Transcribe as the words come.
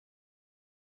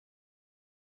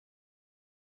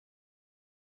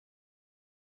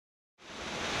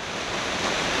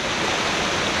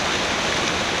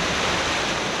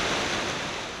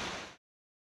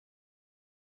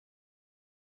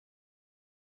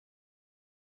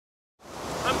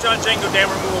Jengo Dam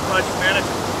Removal Project Manager.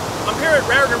 I'm here at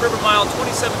Raritan River Mile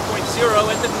 27.0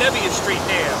 at the Nevius Street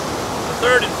Dam, the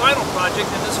third and final project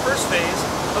in this first phase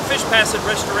of fish passage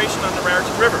restoration on the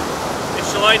Raritan River. It's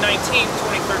July 19,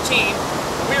 2013,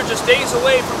 and we are just days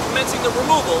away from commencing the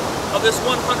removal of this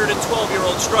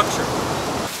 112-year-old structure.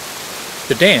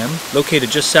 The dam,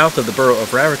 located just south of the borough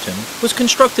of Raritan, was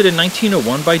constructed in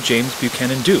 1901 by James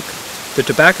Buchanan Duke, the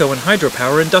tobacco and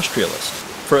hydropower industrialist,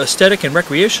 for aesthetic and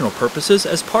recreational purposes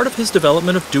as part of his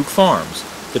development of Duke Farms,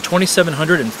 the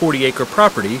 2,740-acre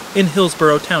property in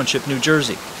Hillsborough Township, New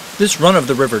Jersey. This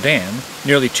run-of-the-river dam,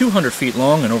 nearly 200 feet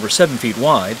long and over 7 feet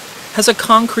wide, has a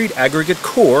concrete aggregate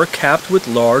core capped with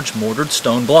large mortared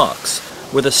stone blocks,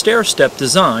 with a stair-step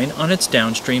design on its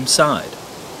downstream side.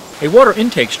 A water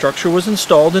intake structure was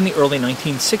installed in the early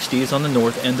 1960s on the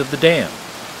north end of the dam.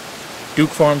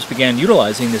 Duke Farms began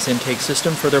utilizing this intake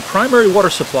system for their primary water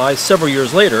supply several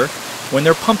years later, when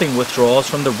their pumping withdrawals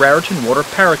from the Raritan Water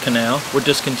Para Canal were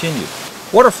discontinued.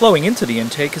 Water flowing into the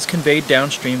intake is conveyed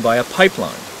downstream via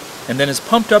pipeline, and then is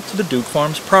pumped up to the Duke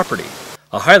Farms property,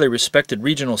 a highly respected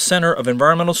regional center of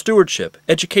environmental stewardship,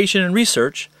 education, and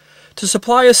research, to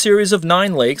supply a series of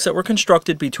 9 lakes that were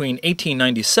constructed between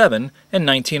 1897 and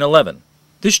 1911.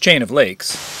 This chain of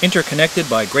lakes, interconnected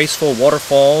by graceful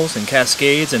waterfalls and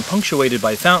cascades and punctuated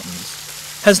by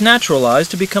fountains, has naturalized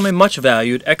to become a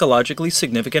much-valued ecologically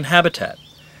significant habitat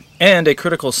and a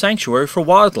critical sanctuary for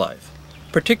wildlife,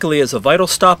 particularly as a vital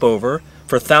stopover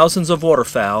for thousands of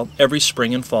waterfowl every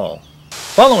spring and fall.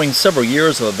 Following several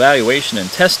years of evaluation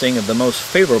and testing of the most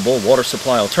favorable water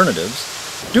supply alternatives,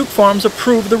 Duke Farms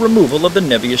approved the removal of the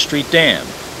Nevius Street Dam,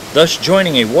 thus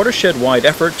joining a watershed-wide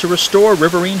effort to restore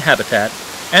riverine habitat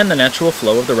and the natural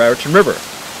flow of the Raritan River,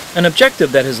 an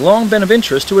objective that has long been of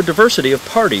interest to a diversity of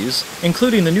parties,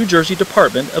 including the New Jersey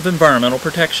Department of Environmental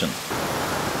Protection.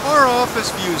 Our office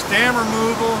views dam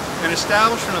removal and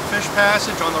establishment of fish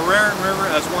passage on the Raritan River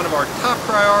as one of our top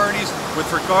priorities with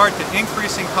regard to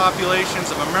increasing populations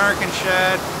of American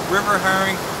shad, river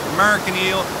herring, American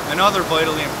eel, and other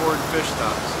vitally important fish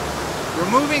stocks.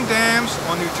 Removing dams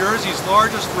on New Jersey's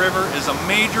largest river is a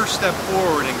major step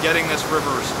forward in getting this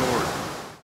river restored.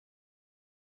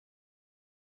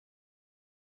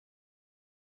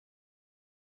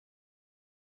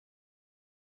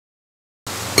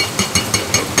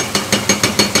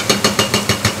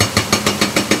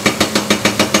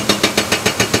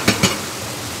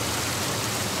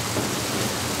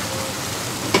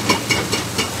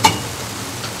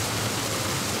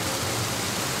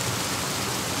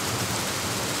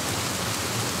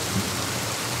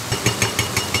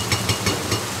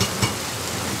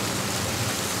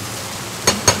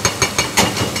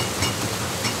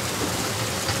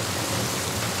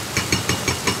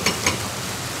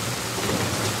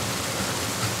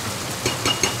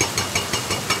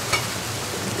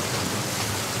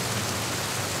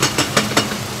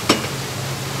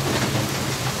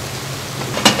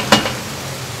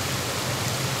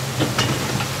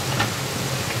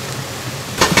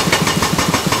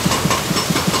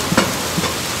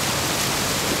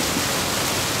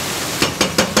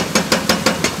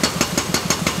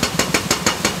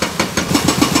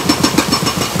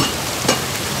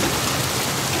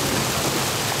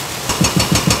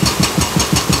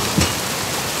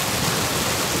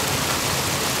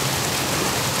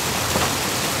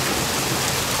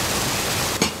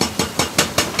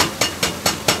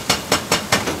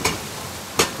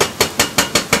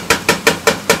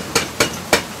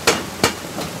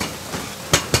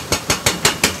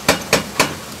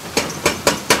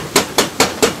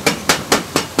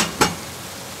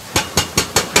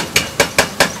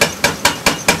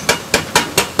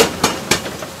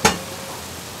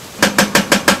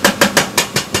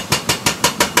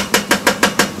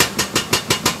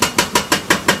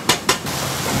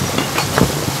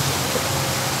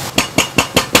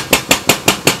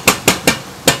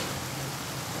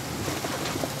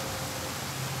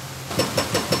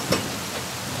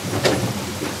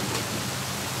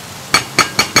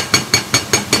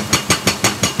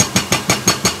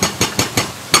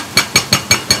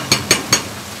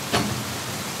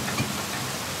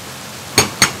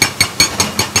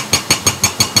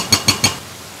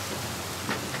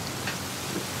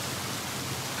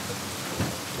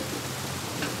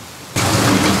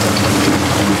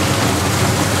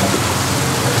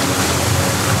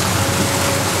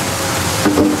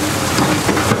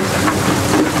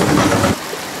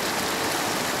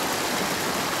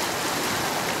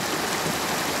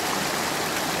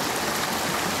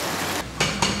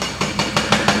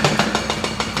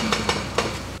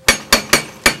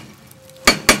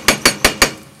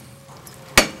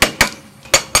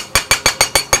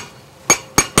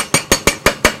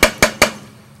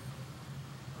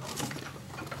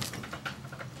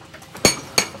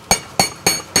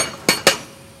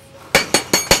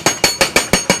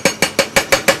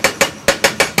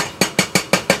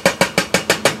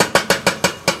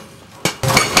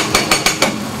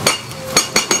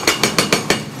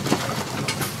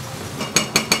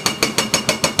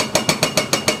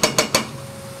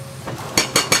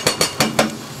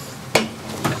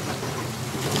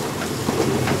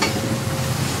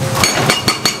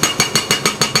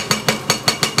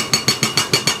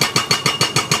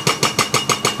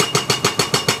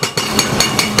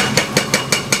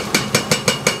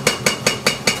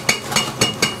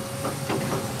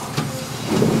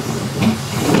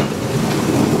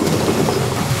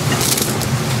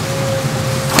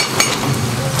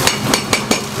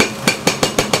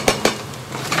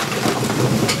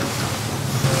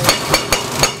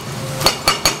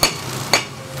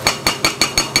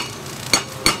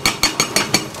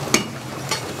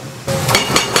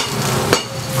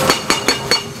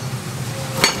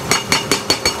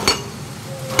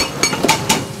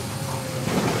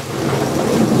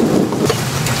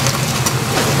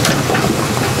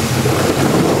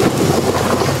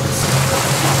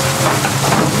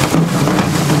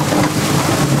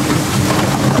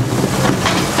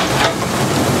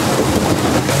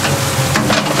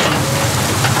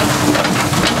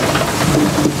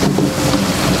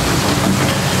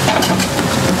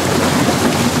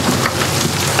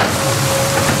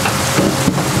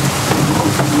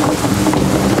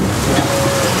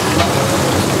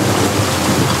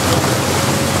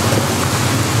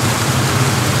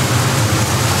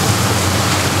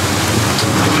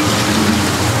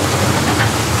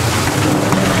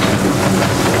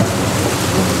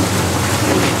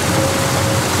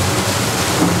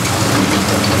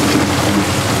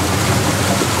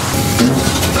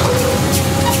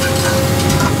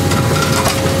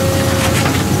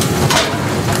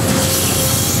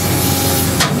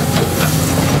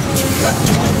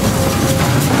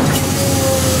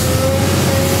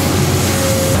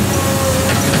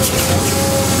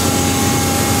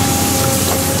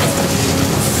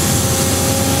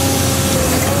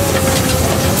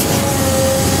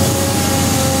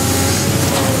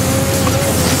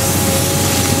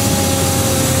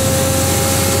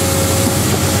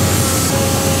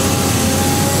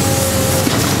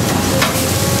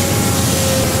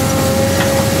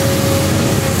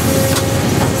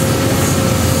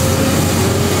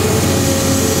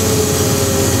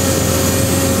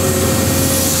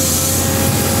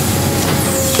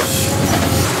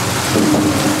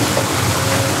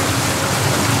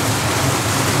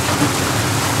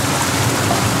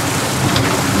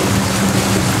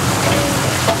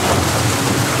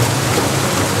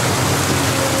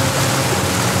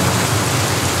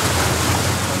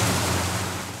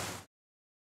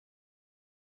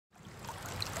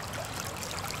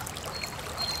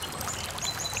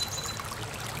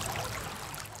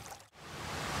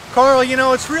 Carl, you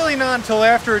know, it's really not until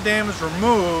after a dam is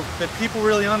removed that people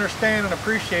really understand and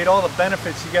appreciate all the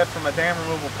benefits you get from a dam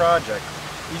removal project.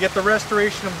 You get the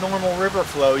restoration of normal river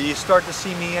flow. You start to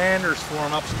see meanders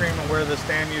form upstream of where this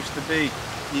dam used to be.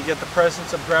 You get the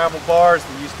presence of gravel bars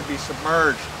that used to be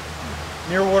submerged.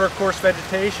 Near watercourse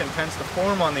vegetation tends to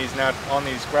form on these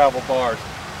gravel bars.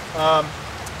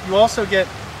 You also get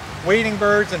wading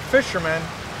birds and fishermen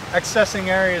accessing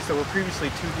areas that were previously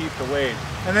too deep to wade.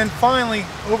 And then finally,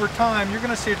 over time, you're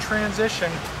going to see a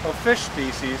transition of fish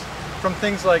species from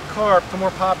things like carp to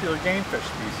more popular game fish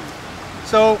species.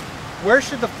 So where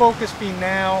should the focus be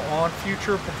now on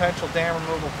future potential dam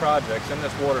removal projects in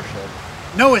this watershed?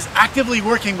 NOAA is actively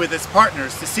working with its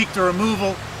partners to seek the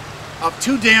removal of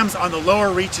 2 dams on the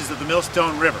lower reaches of the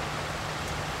Millstone River.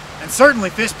 And certainly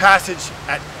fish passage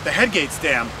at the Headgates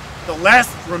Dam, the last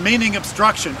remaining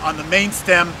obstruction on the main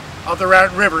stem of the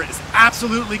Raritan River, is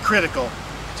absolutely critical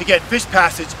to get fish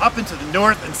passage up into the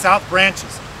north and south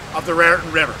branches of the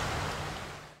Raritan River.